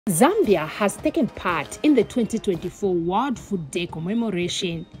Zambia has taken part in the 2024 World Food Day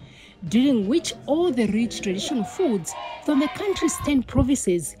commemoration, during which all the rich traditional foods from the country's 10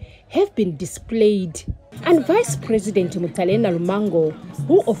 provinces have been displayed. And Vice President MUTALE NALUMANGO,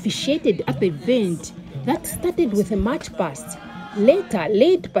 who officiated at the event that started with a march past, later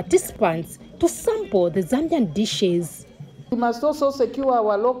led participants to sample the Zambian dishes. We must also secure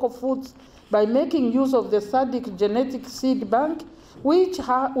our local foods by making use of the SADC genetic seed bank, which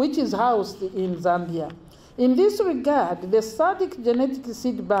is housed in Zambia. In this regard, the SADC genetic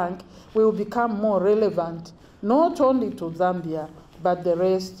seed bank will become more relevant, not only to Zambia, but the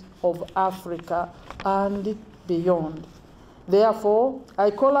rest of Africa and beyond. Therefore,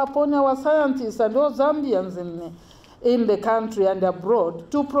 I call upon our scientists and all Zambians in the country and abroad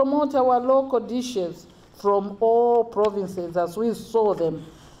to promote our local dishes from all provinces as we saw them,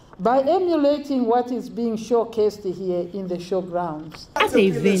 by emulating what is being showcased here in the showgrounds. At the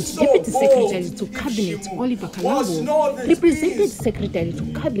event, Deputy Secretary to Cabinet Oliver KALABO represented Secretary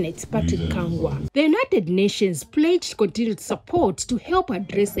to Cabinet Patricia Banda. The United Nations pledged continued support to help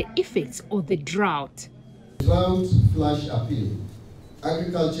address the effects of the drought. Drought flash appeal.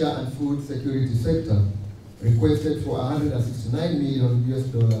 Agriculture and food security sector requested for $169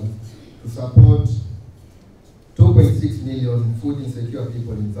 million to support 2.6 million food insecure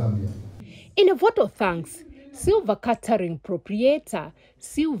people in Zambia. In a vote of thanks, silver catering proprietor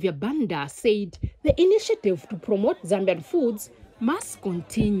Patricia Banda said the initiative to promote Zambian foods must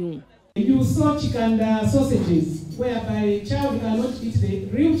continue. You saw chikanda sausages, whereby a child cannot eat the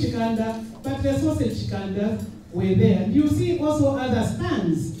real chikanda, but the sausage chikanda were there. You see also other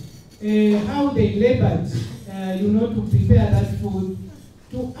stands, how they labored, to prepare that food.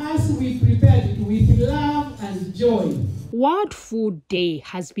 To us, we prepared it with love and joy. World Food Day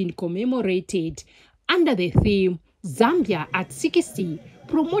has been commemorated under the theme Zambia at 60,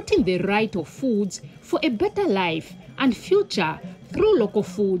 promoting the right of foods for a better life and future through local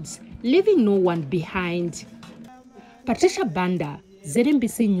foods, leaving no one behind. Patricia Banda,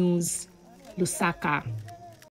 ZNBC News, Lusaka.